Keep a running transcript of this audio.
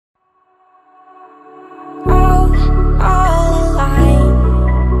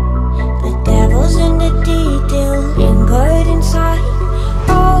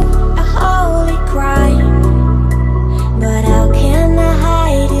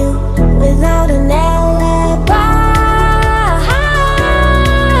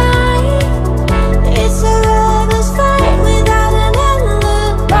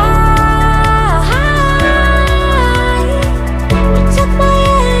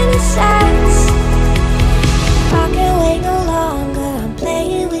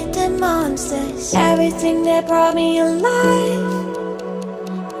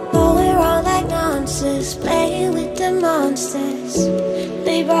monsters.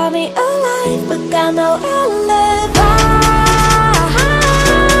 They brought me alive, but got no alibi.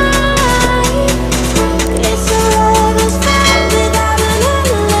 It's a lover's fight without an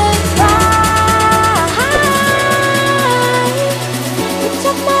alibi. You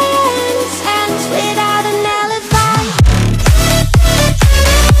took my innocence without an alibi.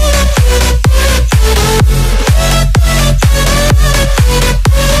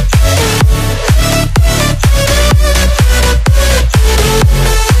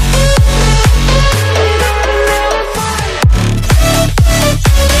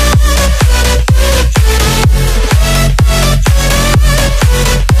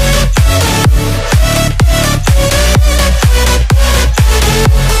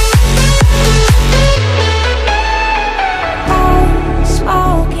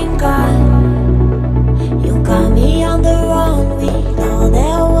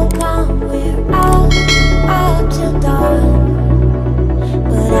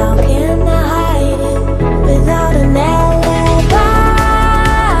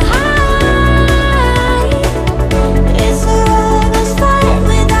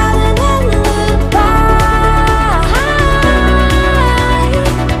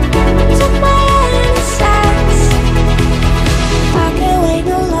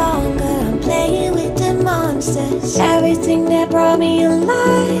 Everything that brought me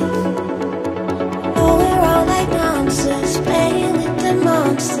alive. Oh, we're all like monsters, playing with the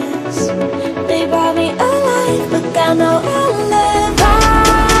monsters. They brought me alive, but got no alibi.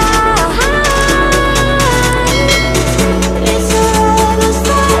 It's a lover's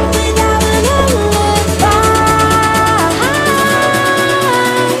fight without an alibi.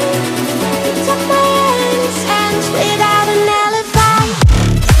 You took my innocence without an alibi.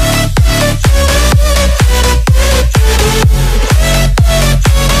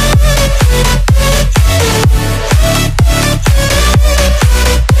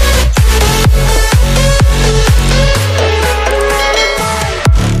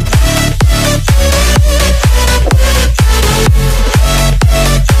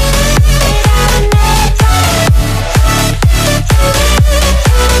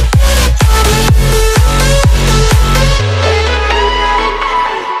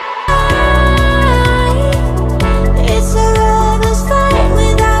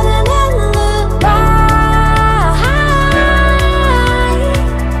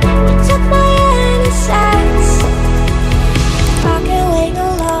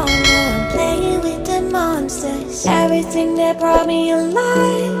 Everything that brought me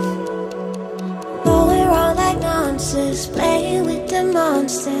alive. Oh, we're all like monsters, playing with the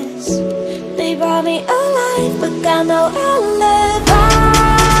monsters. They brought me alive, but got no alibi.